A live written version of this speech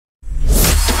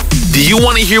Do you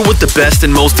want to hear what the best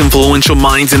and most influential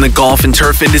minds in the golf and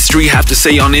turf industry have to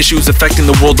say on issues affecting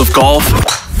the world of golf,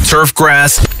 turf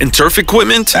grass, and turf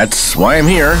equipment? That's why I'm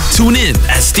here. Tune in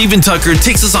as Stephen Tucker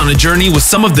takes us on a journey with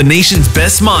some of the nation's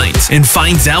best minds and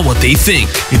finds out what they think.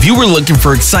 If you were looking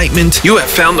for excitement, you have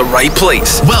found the right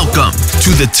place. Welcome to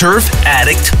the Turf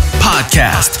Addict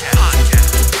Podcast.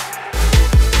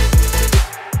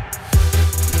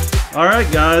 All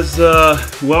right, guys,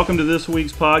 welcome to this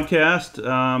week's podcast.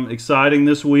 Exciting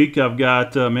this week. I've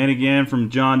got Manny Gan from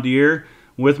John Deere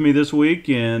with me this week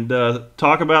and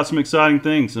talk about some exciting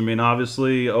things. I mean,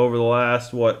 obviously, over the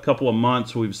last, couple of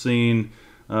months, we've seen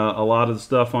a lot of the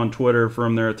stuff on Twitter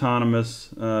from their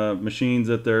autonomous machines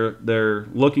that they're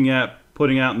looking at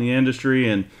putting out in the industry.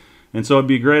 And so it'd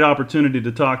be a great opportunity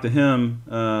to talk to him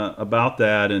about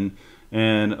that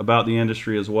and about the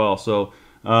industry as well. So,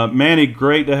 Manny,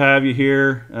 great to have you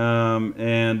here,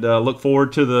 and look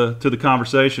forward to the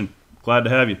conversation. Glad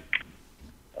to have you.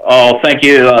 Oh, thank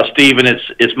you, Stephen.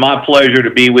 It's my pleasure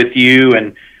to be with you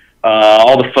and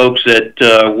all the folks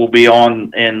that will be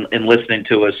on and listening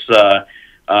to us.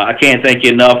 I can't thank you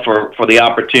enough for the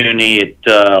opportunity.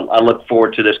 I look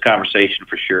forward to this conversation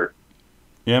for sure.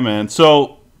 Yeah, man.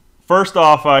 So first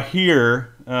off, I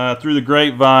hear through the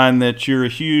grapevine that you're a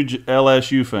huge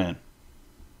LSU fan.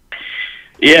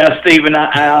 Yeah, Stephen,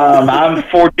 I'm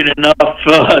fortunate enough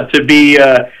to be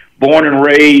born and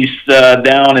raised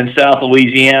down in South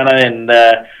Louisiana, and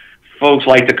folks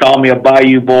like to call me a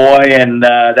Bayou boy, and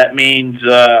that means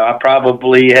I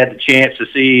probably had the chance to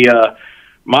see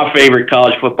my favorite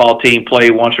college football team play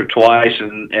once or twice,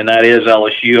 and that is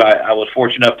LSU. I was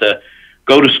fortunate enough to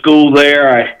go to school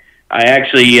there. I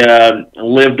actually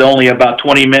lived only about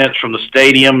 20 minutes from the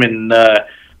stadium, and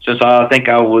since I think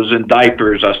I was in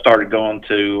diapers, I started going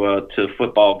to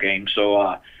football games.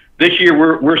 So this year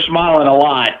we're smiling a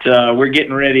lot. We're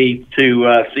getting ready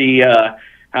to see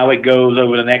how it goes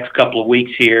over the next couple of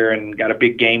weeks here, and got a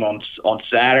big game on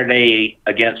Saturday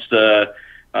against the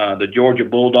Georgia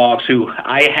Bulldogs, who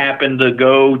I happen to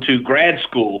go to grad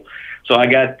school. So I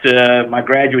got my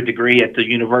graduate degree at the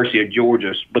University of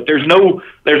Georgia. But there's no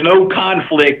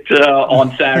conflict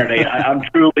on Saturday. I'm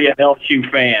truly an LSU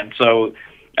fan. So.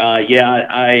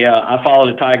 I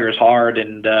follow the Tigers hard,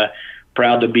 and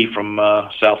proud to be from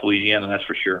South Louisiana, that's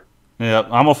for sure. Yeah,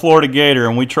 I'm a Florida Gator,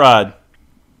 and we tried.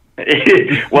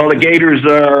 Well, the Gators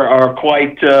are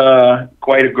quite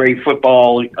a great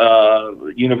football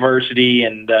university,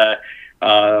 and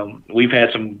we've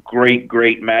had some great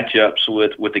matchups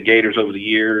with the Gators over the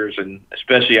years, and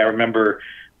especially I remember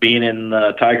being in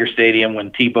Tiger Stadium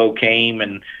when Tebow came,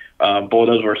 and boy,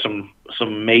 those were some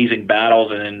amazing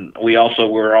battles, and we also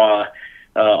were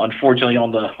unfortunately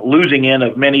on the losing end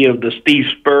of many of the Steve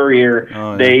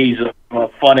Spurrier days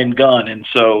of fun and gun, and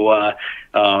so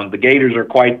the Gators are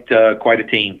quite a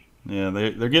team. Yeah,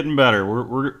 they're getting better.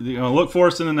 We're look for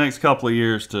us in the next couple of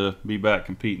years to be back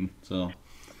competing. So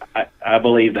I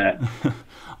believe that.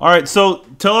 All right, so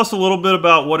tell us a little bit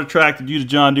about what attracted you to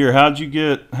John Deere. How'd you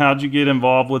get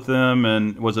involved with them,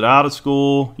 and was it out of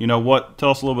school?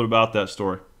 Tell us a little bit about that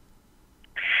story.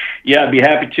 Yeah, I'd be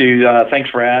happy to.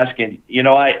 Thanks for asking.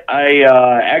 I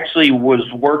actually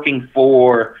was working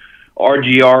for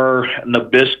RGR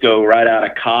Nabisco right out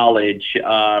of college,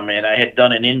 and I had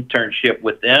done an internship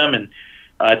with them, and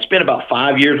I'd spent about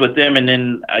 5 years with them, and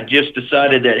then I just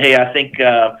decided that, hey, I think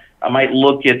I might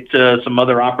look at some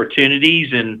other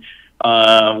opportunities, and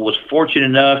was fortunate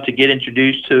enough to get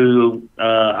introduced to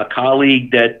a colleague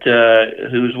that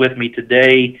who's with me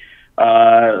today,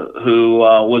 who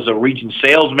was a region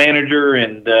sales manager,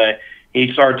 and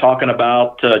he started talking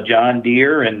about John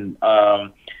Deere, and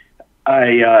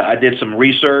I did some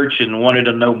research and wanted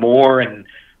to know more, and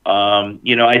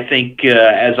I think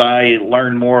as I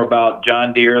learned more about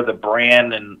John Deere, the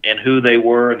brand, and who they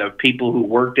were, and the people who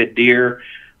worked at Deere,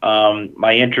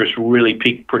 my interest really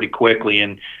peaked pretty quickly.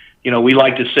 And we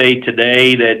like to say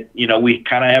today that we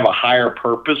kind of have a higher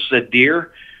purpose at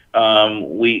Deere.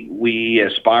 We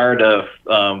aspire to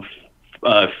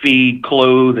feed,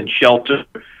 clothe, and shelter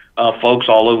folks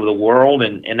all over the world,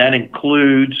 and that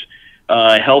includes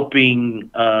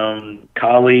helping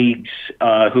colleagues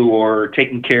who are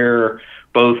taking care,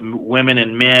 both women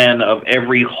and men, of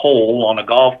every hole on a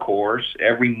golf course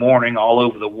every morning all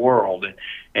over the world.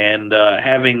 And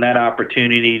having that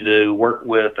opportunity to work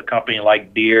with a company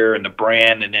like Deere and the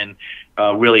brand, and then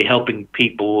really helping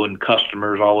people and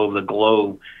customers all over the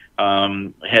globe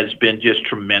has been just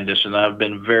tremendous. And I've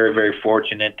been very, very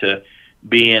fortunate to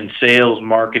be in sales,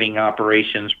 marketing,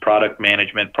 operations, product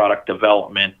management, product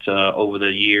development over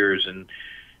the years. And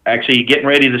actually getting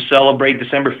ready to celebrate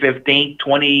December 15th,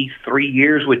 23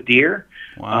 years with Deere.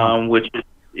 Wow. Which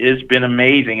has been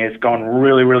amazing. It's gone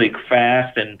really, really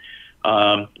fast, and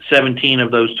 17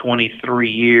 of those 23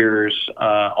 years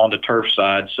on the turf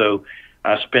side. So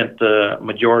I spent the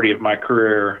majority of my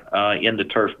career in the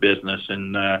turf business,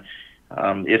 and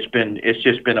it's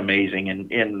just been amazing.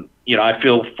 And I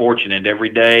feel fortunate every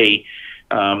day.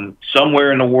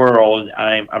 Somewhere in the world,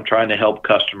 I'm trying to help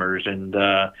customers, and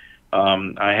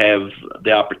I have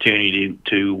the opportunity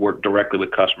to work directly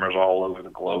with customers all over the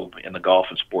globe in the golf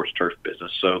and sports turf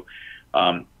business. So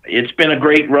it's been a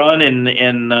great run,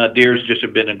 and Deere's just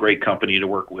been a great company to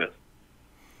work with.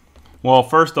 Well,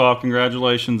 first off,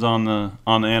 congratulations on the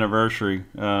anniversary.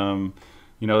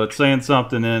 It's saying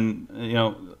something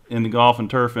in the golf and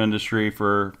turf industry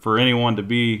for anyone to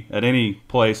be at any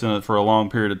place in it for a long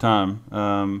period of time.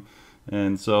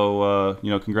 And so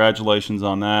congratulations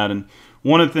on that. And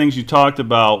one of the things you talked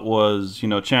about was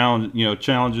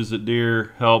challenges that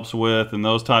Deere helps with and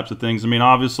those types of things. I mean,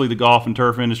 obviously the golf and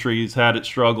turf industry has had its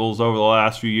struggles over the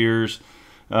last few years,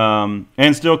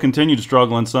 and still continue to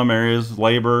struggle in some areas.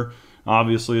 Labor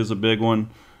obviously is a big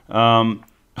one.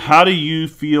 How do you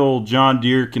feel John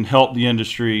Deere can help the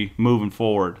industry moving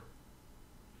forward?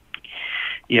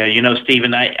 Yeah,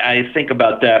 Stephen, I think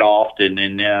about that often,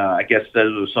 and I guess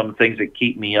those are some things that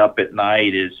keep me up at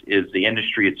night is the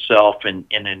industry itself, and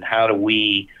then how do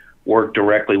we work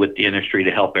directly with the industry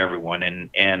to help everyone. And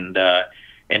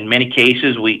in many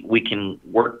cases, we can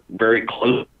work very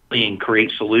closely and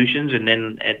create solutions, and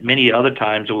then at many other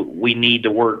times we need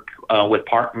to work with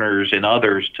partners and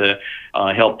others to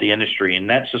help the industry, and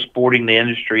that's supporting the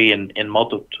industry in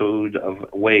multitude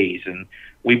of ways. And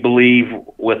we believe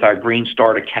with our Green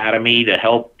Start Academy to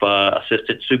help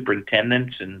assistant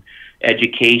superintendents, and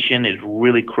education is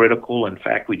really critical. In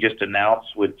fact, we just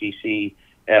announced with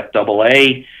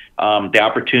GCFAA the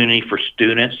opportunity for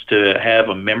students to have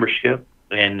a membership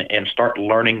and start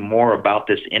learning more about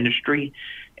this industry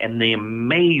and the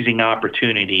amazing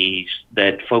opportunities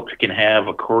that folks can have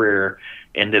a career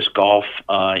in this golf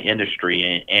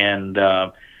industry. And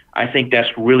I think that's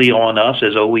really on us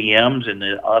as OEMs and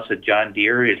us at John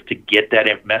Deere is to get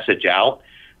that message out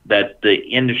that the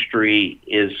industry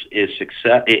is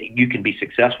success. You can be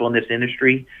successful in this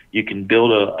industry. You can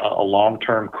build a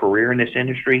long-term career in this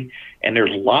industry, and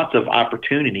there's lots of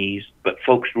opportunities, but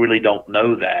folks really don't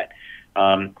know that.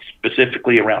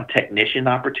 Specifically around technician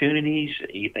opportunities,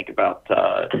 you think about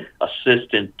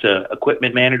assistant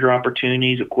equipment manager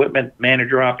opportunities, equipment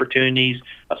manager opportunities,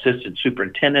 assistant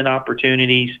superintendent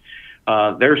opportunities.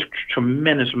 There's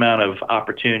tremendous amount of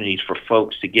opportunities for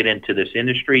folks to get into this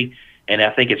industry, and I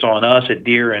think it's on us at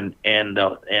Deere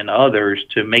and others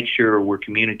to make sure we're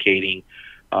communicating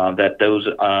that those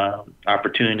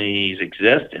opportunities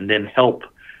exist, and then help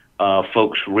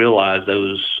folks realize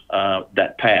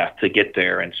that path to get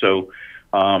there. And so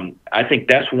I think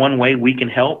that's one way we can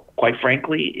help, quite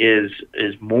frankly, is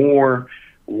more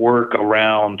work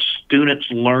around students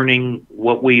learning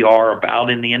what we are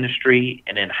about in the industry,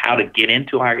 and then how to get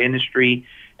into our industry,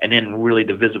 and then really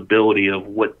the visibility of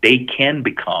what they can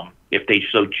become if they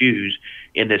so choose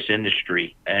in this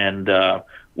industry. And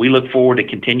we look forward to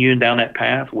continuing down that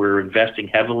path. We're investing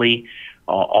heavily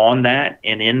on that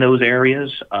and in those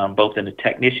areas, both in the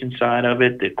technician side of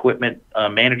it, the equipment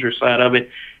manager side of it,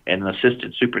 and the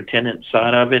assistant superintendent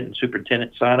side of it, and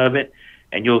superintendent side of it.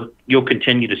 And you'll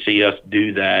continue to see us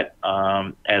do that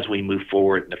as we move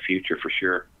forward in the future, for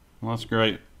sure. Well, that's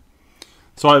great.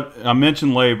 So I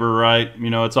mentioned labor, right?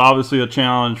 It's obviously a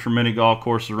challenge for many golf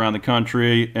courses around the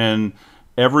country, and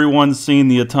everyone's seen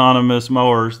the autonomous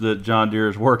mowers that John Deere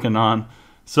is working on.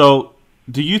 So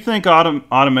do you think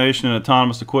automation and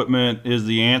autonomous equipment is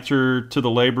the answer to the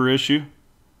labor issue?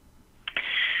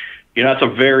 That's a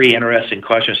very interesting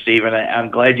question, Stephen.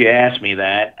 I'm glad you asked me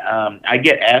that. I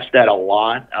get asked that a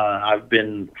lot. I've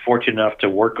been fortunate enough to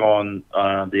work on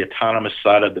the autonomous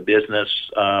side of the business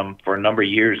for a number of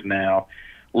years now,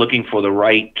 looking for the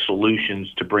right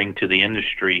solutions to bring to the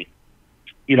industry.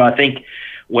 I think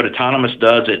what autonomous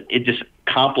does, it just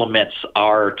complements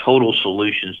our total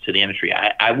solutions to the industry.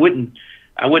 I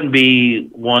wouldn't be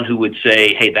one who would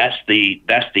say, hey, that's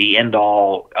the end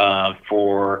all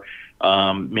for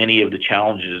many of the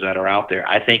challenges that are out there.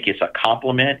 I think it's a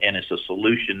complement, and it's a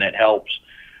solution that helps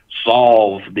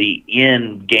solve the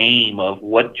end game of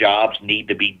what jobs need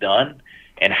to be done,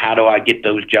 and how do I get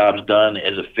those jobs done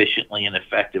as efficiently and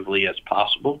effectively as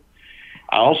possible.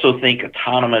 I also think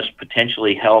autonomous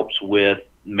potentially helps with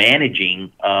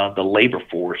managing the labor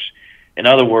force. In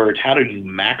other words, how do you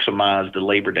maximize the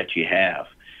labor that you have?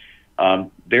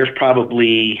 there's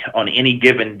probably on any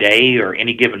given day or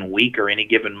any given week or any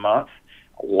given month,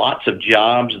 lots of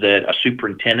jobs that a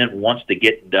superintendent wants to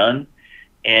get done.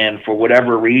 And for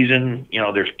whatever reason,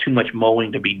 there's too much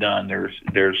mowing to be done.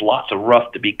 There's lots of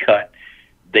rough to be cut.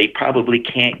 They probably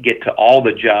can't get to all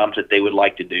the jobs that they would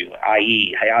like to do,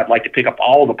 i.e., hey, I'd like to pick up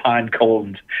all the pine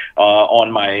cones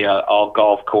on my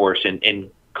golf course and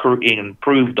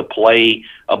improve the play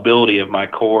ability of my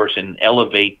course and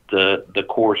elevate the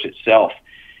course itself.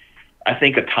 I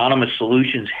think autonomous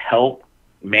solutions help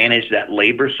manage that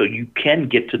labor so you can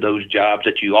get to those jobs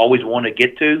that you always want to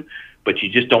get to, but you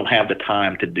just don't have the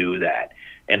time to do that.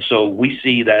 And so we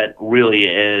see that really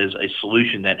as a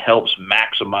solution that helps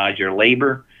maximize your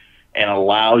labor and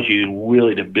allows you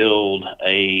really to build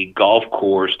a golf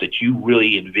course that you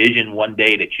really envision one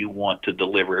day that you want to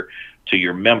deliver to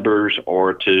your members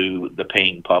or to the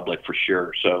paying public for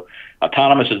sure. So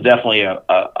autonomous is definitely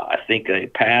I think a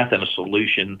path and a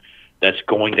solution that's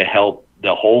going to help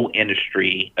the whole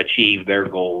industry achieve their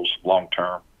goals long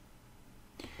term.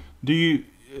 Do you,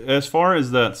 as far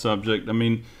as that subject, I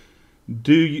mean,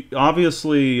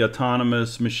 obviously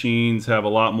autonomous machines have a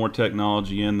lot more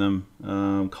technology in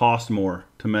them, cost more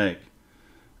to make.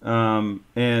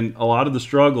 And a lot of the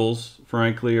struggles,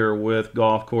 frankly, are with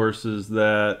golf courses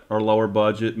that are lower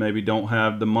budget, maybe don't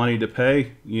have the money to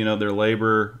pay, their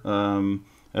labor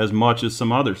as much as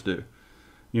some others do.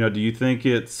 Do you think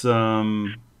it's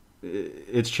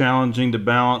challenging to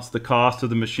balance the cost of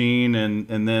the machine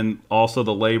and then also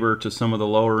the labor to some of the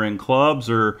lower end clubs,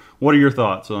 or what are your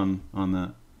thoughts on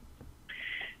that?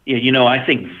 Yeah, I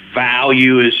think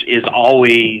value is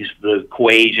always the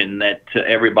equation that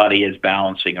everybody is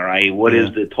balancing, right? What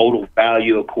is the total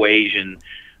value equation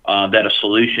that a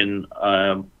solution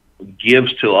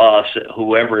gives to us,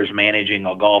 whoever is managing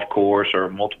a golf course or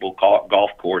multiple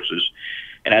golf courses?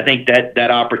 And I think that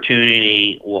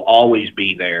opportunity will always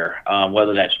be there,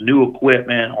 whether that's new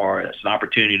equipment or it's an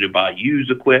opportunity to buy used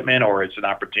equipment or it's an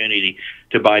opportunity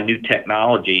to buy new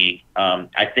technology.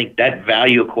 I think that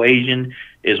value equation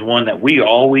is one that we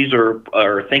always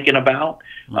are thinking about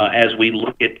as we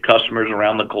look at customers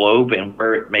around the globe and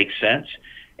where it makes sense.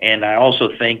 And I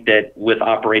also think that with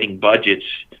operating budgets,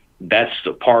 that's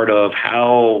a part of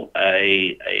how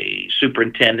a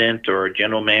superintendent or a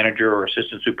general manager or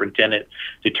assistant superintendent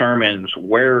determines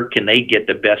where can they get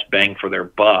the best bang for their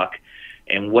buck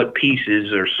and what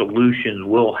pieces or solutions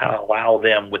will allow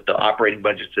them with the operating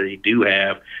budgets that they do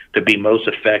have to be most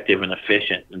effective and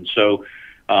efficient. And so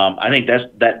I think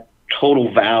that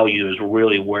total value is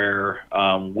really where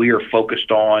we are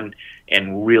focused on,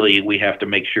 and really we have to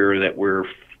make sure that we're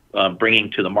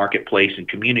bringing to the marketplace and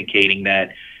communicating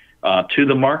that to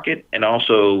the market and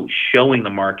also showing the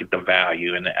market the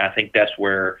value. And I think that's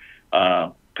where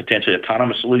potentially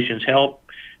autonomous solutions help.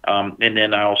 And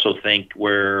then I also think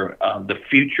where the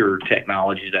future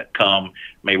technologies that come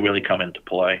may really come into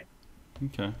play.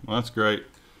 Okay, well, that's great.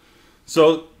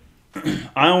 So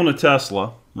I own a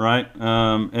Tesla, right?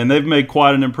 And they've made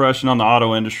quite an impression on the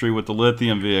auto industry with the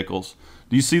lithium vehicles.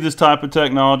 Do you see this type of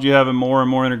technology having more and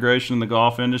more integration in the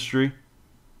golf industry?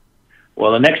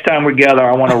 Well, the next time we're together,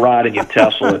 I want to ride in your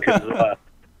Tesla because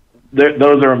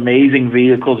those are amazing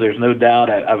vehicles. There's no doubt.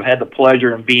 I've had the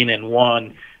pleasure of being in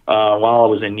one while I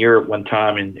was in Europe one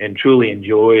time and truly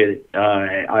enjoy it.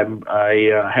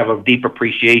 I have a deep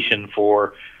appreciation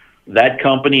for that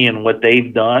company and what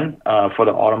they've done for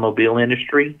the automobile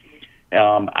industry.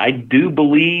 I do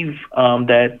believe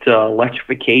that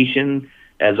electrification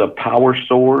as a power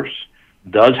source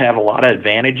does have a lot of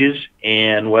advantages,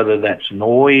 and whether that's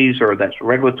noise or that's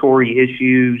regulatory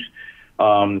issues,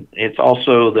 it's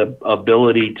also the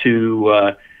ability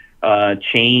to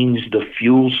change the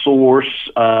fuel source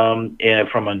from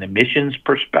an emissions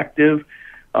perspective.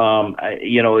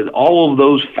 All of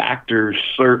those factors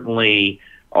certainly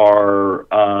are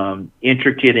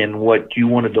intricate in what you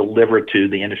want to deliver to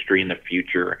the industry in the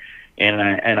future. And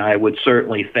I would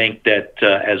certainly think that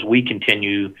as we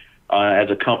continue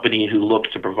as a company who looks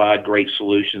to provide great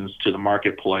solutions to the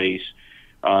marketplace,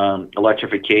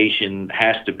 electrification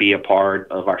has to be a part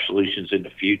of our solutions in the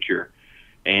future.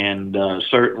 And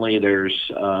certainly there's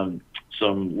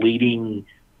some leading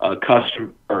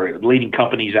leading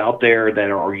companies out there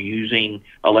that are using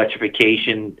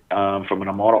electrification from an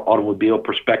automobile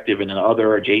perspective and in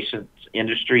other adjacent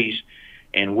industries.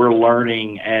 And we're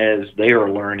learning as they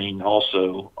are learning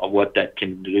also of what that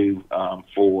can do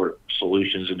for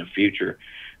solutions in the future.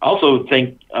 I also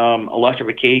think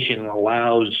electrification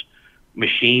allows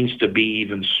machines to be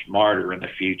even smarter in the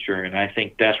future, and I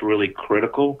think that's really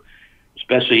critical,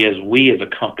 especially as we as a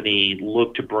company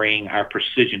look to bring our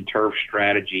precision turf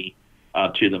strategy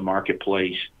to the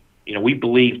marketplace. We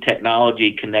believe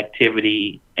technology,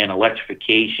 connectivity, and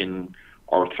electrification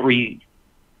are three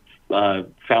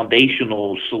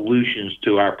foundational solutions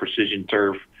to our precision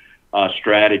turf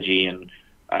strategy. And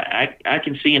I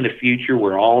can see in the future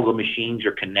where all the machines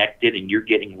are connected and you're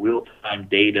getting real-time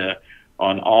data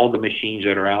on all the machines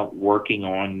that are out working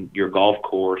on your golf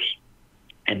course.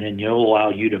 And then it'll allow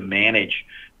you to manage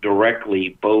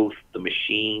directly both the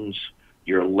machines,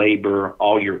 your labor,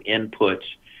 all your inputs,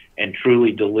 and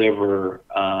truly deliver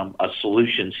a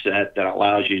solution set that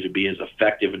allows you to be as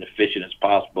effective and efficient as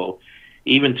possible,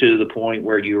 even to the point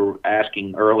where you were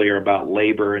asking earlier about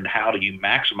labor and how do you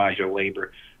maximize your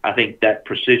labor. I think that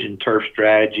precision turf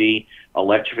strategy,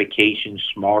 electrification,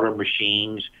 smarter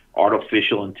machines,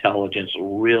 artificial intelligence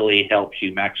really helps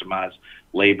you maximize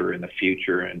labor in the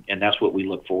future, and that's what we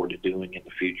look forward to doing in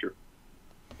the future.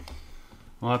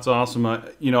 Well, that's awesome.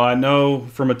 I know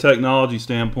from a technology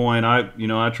standpoint,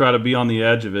 I try to be on the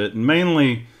edge of it, and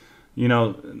mainly,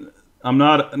 I'm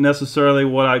not necessarily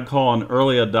what I'd call an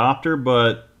early adopter,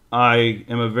 but I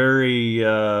am a very,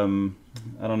 data-driven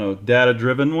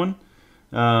one.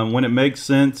 When it makes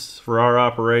sense for our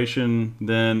operation,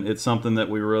 then it's something that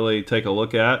we really take a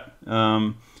look at.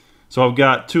 So I've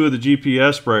got 2 of the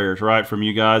GPS sprayers, right, from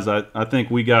you guys. I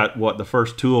think we got, the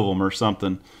first 2 of them or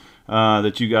something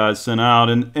that you guys sent out.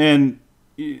 And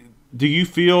do you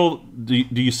see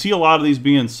a lot of these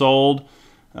being sold?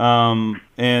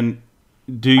 And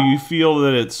do you feel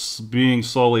that it's being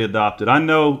slowly adopted? I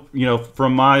know,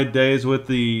 from my days with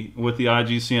the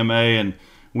IGCMA, and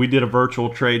we did a virtual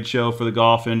trade show for the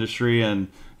golf industry, and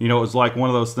it was like one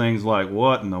of those things like,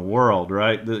 what in the world,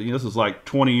 right? This is like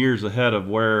 20 years ahead of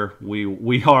where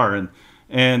we are,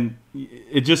 and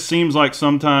it just seems like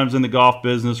sometimes in the golf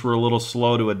business we're a little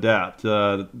slow to adapt.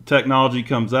 Technology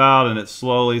comes out and it's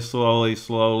slowly,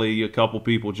 a couple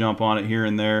people jump on it here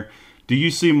and there. Do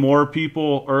you see more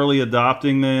people early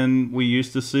adopting than we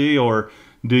used to see, or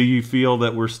do you feel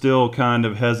that we're still kind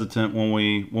of hesitant when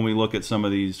we look at some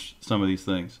of these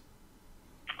things?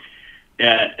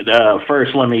 Yeah.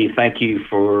 First, let me thank you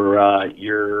for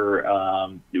your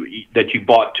that you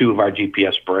bought 2 of our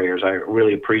GPS sprayers. I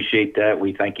really appreciate that.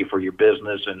 We thank you for your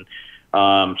business, and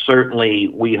certainly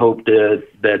we hope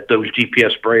that those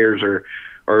GPS sprayers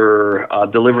are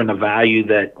delivering the value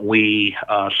that we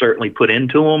certainly put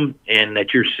into them, and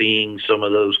that you're seeing some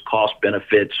of those cost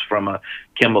benefits from a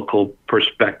chemical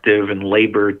perspective and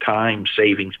labor time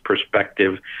savings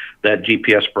perspective that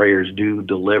GPS sprayers do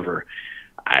deliver.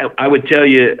 I would tell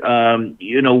you,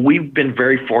 we've been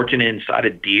very fortunate inside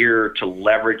of Deere to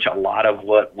leverage a lot of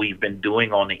what we've been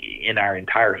doing in our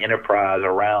entire enterprise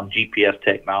around GPS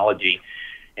technology.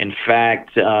 In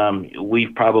fact,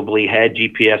 we've probably had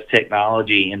GPS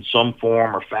technology in some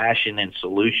form or fashion and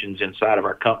solutions inside of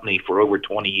our company for over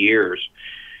 20 years.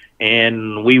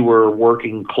 And we were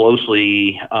working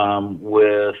closely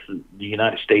with the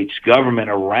United States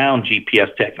government around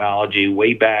GPS technology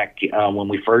way back when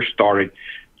we first started,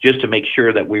 just to make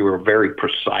sure that we were very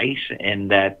precise and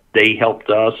that they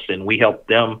helped us and we helped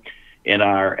them in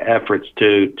our efforts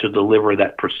to deliver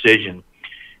that precision.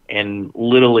 And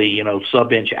literally,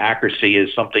 sub-inch accuracy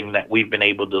is something that we've been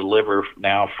able to deliver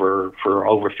now for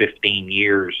over 15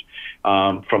 years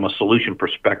from a solution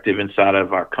perspective inside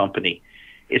of our company.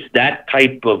 It's that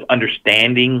type of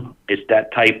understanding, it's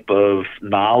that type of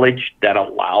knowledge that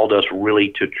allowed us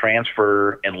really to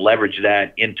transfer and leverage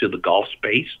that into the golf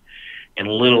space. And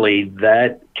literally,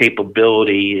 that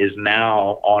capability is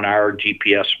now on our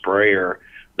GPS sprayer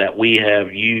that we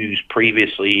have used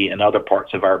previously in other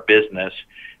parts of our business,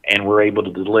 and we're able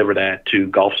to deliver that to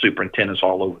golf superintendents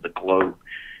all over the globe.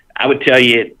 I would tell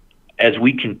you, as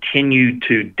we continue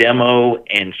to demo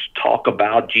and talk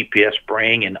about GPS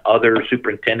spraying and other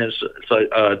superintendents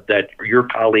that are your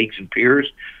colleagues and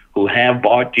peers who have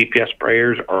bought GPS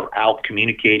sprayers are out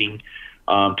communicating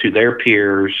to their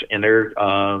peers in their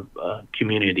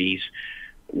communities,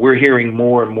 we're hearing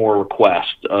more and more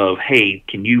requests of, hey,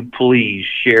 can you please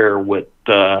share what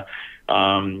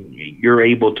you're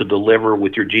able to deliver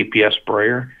with your GPS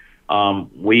sprayer?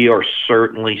 We are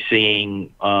certainly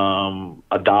seeing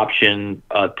adoption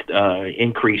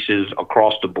increases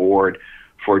across the board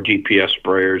for GPS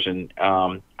sprayers, and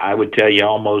I would tell you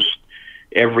almost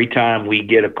every time we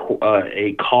get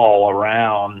a call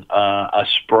around a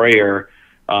sprayer,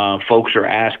 folks are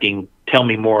asking, tell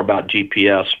me more about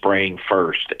GPS spraying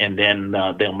first, and then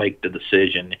they'll make the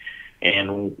decision.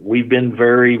 And we've been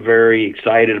very, very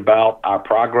excited about our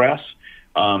progress.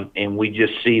 And we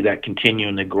just see that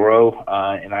continuing to grow,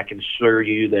 and I can assure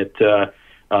you that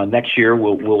next year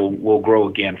we'll grow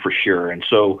again for sure. And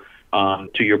so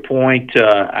To your point,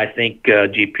 I think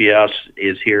GPS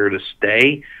is here to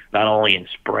stay, not only in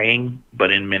spraying,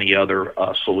 but in many other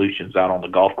solutions out on the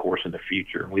golf course in the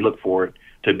future. We look forward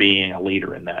to being a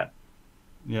leader in that.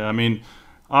 Yeah, I mean,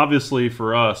 obviously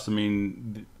for us, I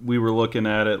mean, we were looking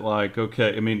at it like,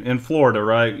 okay, I mean, in Florida,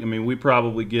 right? I mean, we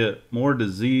probably get more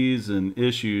disease and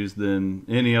issues than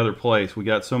any other place. We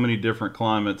got so many different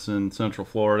climates in Central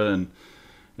Florida,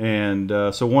 and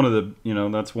so one of the,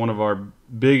 that's one of our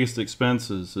biggest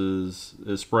expenses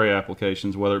is spray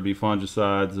applications, whether it be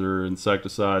fungicides or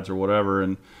insecticides or whatever,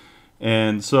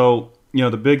 and so.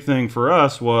 The big thing for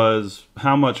us was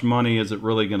how much money is it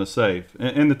really going to save?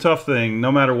 And the tough thing,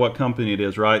 no matter what company it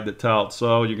is, right, that touts,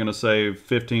 you're going to save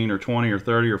 15 or 20 or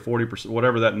 30 or 40%,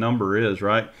 whatever that number is,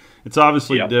 right? It's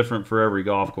obviously different for every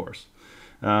golf course.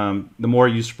 The more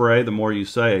you spray, the more you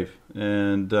save.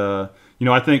 And,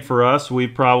 I think for us,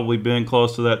 we've probably been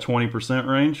close to that 20%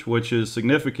 range, which is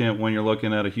significant when you're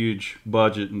looking at a huge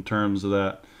budget in terms of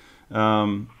that.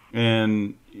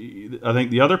 And I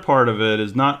think the other part of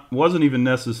it wasn't even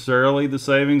necessarily the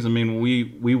savings. I mean,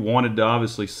 we wanted to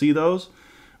obviously see those,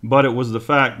 but it was the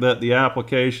fact that the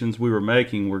applications we were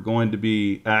making were going to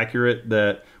be accurate,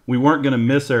 that we weren't going to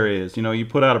miss areas. You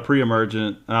put out a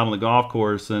pre-emergent out on the golf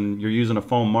course and you're using a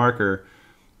foam marker,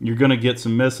 you're going to get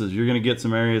some misses. You're going to get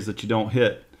some areas that you don't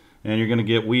hit, and you're going to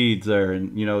get weeds there.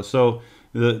 And, so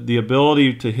the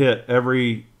ability to hit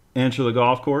every inch of the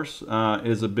golf course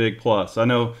is a big plus. I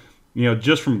know,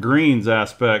 just from greens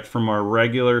aspect, from our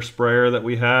regular sprayer that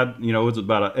we had, it was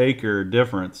about an acre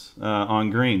difference on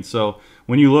greens. So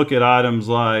when you look at items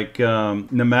like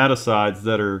nematicides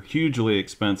that are hugely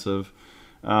expensive,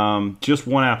 just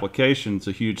one application is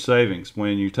a huge savings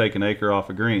when you take an acre off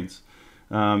of greens,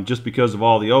 just because of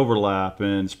all the overlap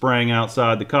and spraying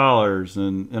outside the collars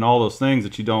and all those things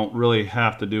that you don't really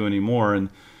have to do anymore.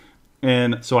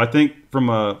 And so I think from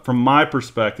my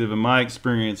perspective and my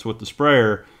experience with the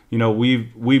sprayer,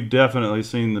 we've definitely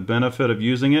seen the benefit of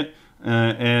using it.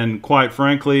 And quite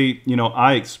frankly,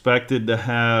 I expected to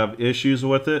have issues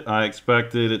with it. I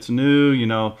expected it's new.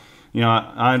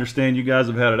 I understand you guys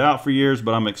have had it out for years,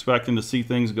 but I'm expecting to see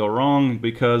things go wrong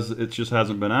because it just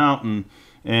hasn't been out.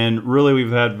 And really,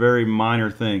 we've had very minor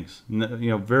things.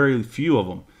 Very few of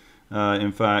them.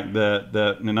 In fact,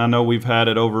 and I know we've had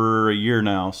it over a year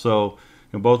now, so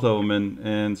both of them,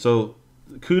 and so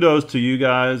kudos to you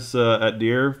guys at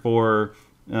Deere for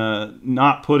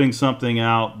not putting something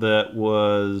out that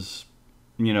was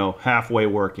halfway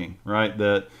working, right?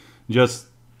 That just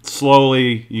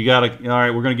slowly all right,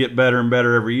 we're going to get better and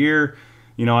better every year.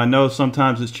 I know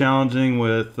sometimes it's challenging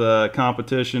with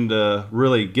competition to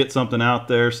really get something out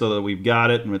there so that we've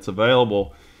got it and it's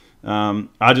available.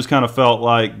 I just kind of felt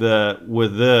like that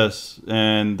with this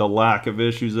and the lack of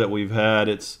issues that we've had,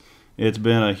 it's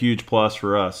been a huge plus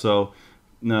for us. So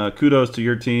kudos to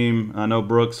your team. I know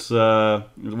Brooks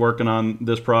is working on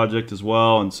this project as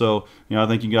well, and so I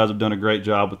think you guys have done a great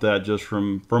job with that. Just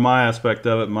from my aspect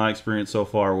of it, my experience so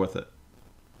far with it.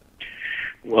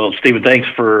 Well, Stephen, thanks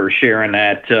for sharing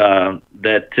that.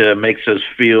 That makes us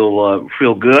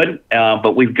feel good,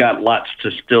 but we've got lots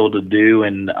still to do,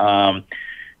 and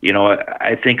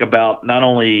I think about not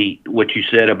only what you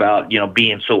said about,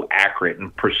 being so accurate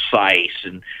and precise,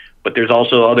 but there's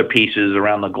also other pieces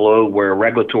around the globe where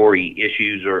regulatory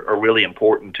issues are really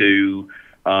important to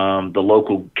the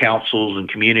local councils and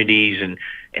communities,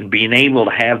 and being able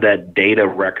to have that data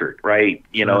record, right?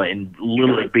 And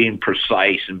literally being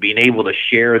precise and being able to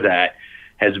share that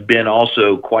has been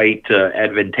also quite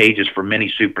advantageous for many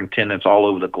superintendents all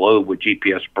over the globe with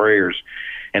GPS sprayers.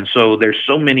 And so there's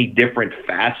so many different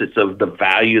facets of the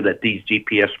value that these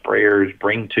GPS sprayers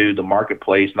bring to the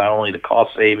marketplace, not only the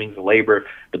cost savings, the labor,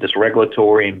 but this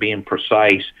regulatory and being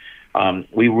precise.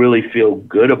 We really feel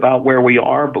good about where we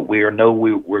are, but we're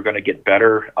going to get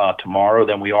better tomorrow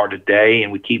than we are today,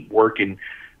 and we keep working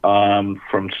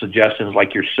from suggestions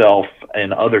like yourself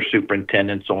and other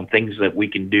superintendents on things that we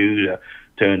can do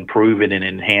to improve it and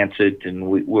enhance it, and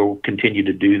we'll continue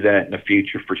to do that in the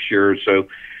future for sure. So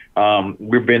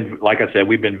we've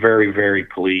been very, very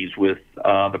pleased with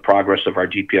the progress of our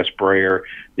GPS sprayer,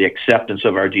 the acceptance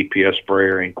of our GPS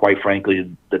sprayer, and quite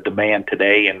frankly, the demand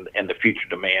today and the future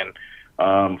demand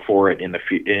for it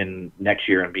in next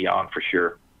year and beyond for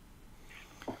sure.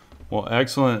 Well,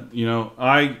 excellent.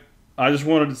 I just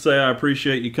wanted to say I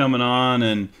appreciate you coming on,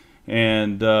 and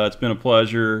it's been a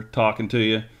pleasure talking to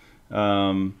you.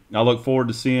 I look forward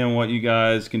to seeing what you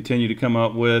guys continue to come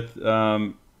up with.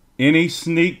 Any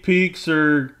sneak peeks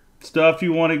or stuff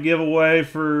you want to give away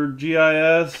for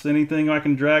GIS? Anything I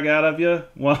can drag out of you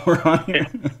while we're on here?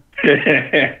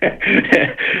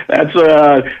 That's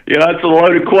that's a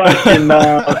loaded question.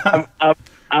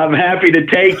 I'm happy to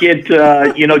take it.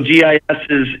 GIS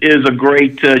is a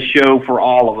great show for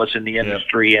all of us in the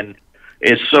industry, and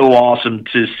it's so awesome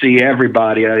to see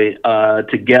everybody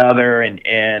together and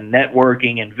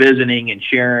networking and visiting and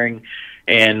sharing.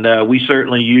 And we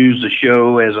certainly use the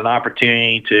show as an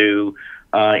opportunity to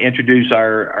introduce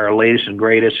our latest and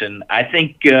greatest. And I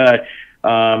think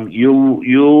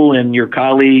you'll and your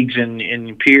colleagues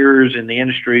and peers in the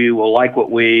industry will like what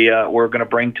we're going to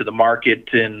bring to the market,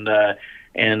 and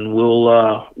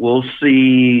we'll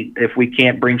see if we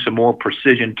can't bring some more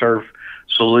precision turf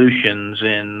solutions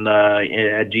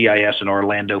at GIS in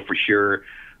Orlando for sure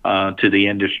to the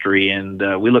industry.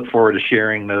 And we look forward to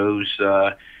sharing those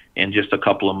in just a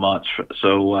couple of months.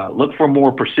 So look for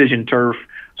more precision turf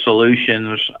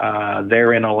solutions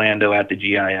there in Orlando at the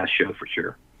GIS show for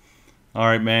sure. All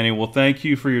right, Manny. Well, thank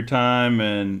you for your time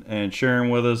and sharing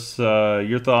with us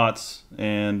your thoughts.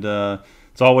 And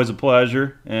it's always a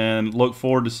pleasure. And look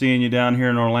forward to seeing you down here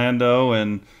in Orlando.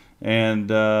 And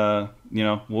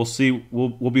we'll see.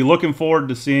 We'll be looking forward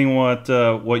to seeing what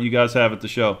you guys have at the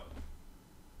show.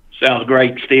 Sounds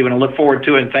great, Stephen. I look forward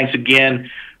to it. And thanks again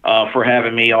for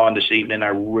having me on this evening. I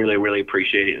really, really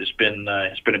appreciate it. It's been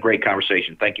a great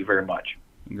conversation. Thank you very much.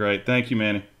 Great. Thank you,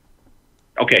 Manny.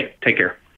 Okay. Take care.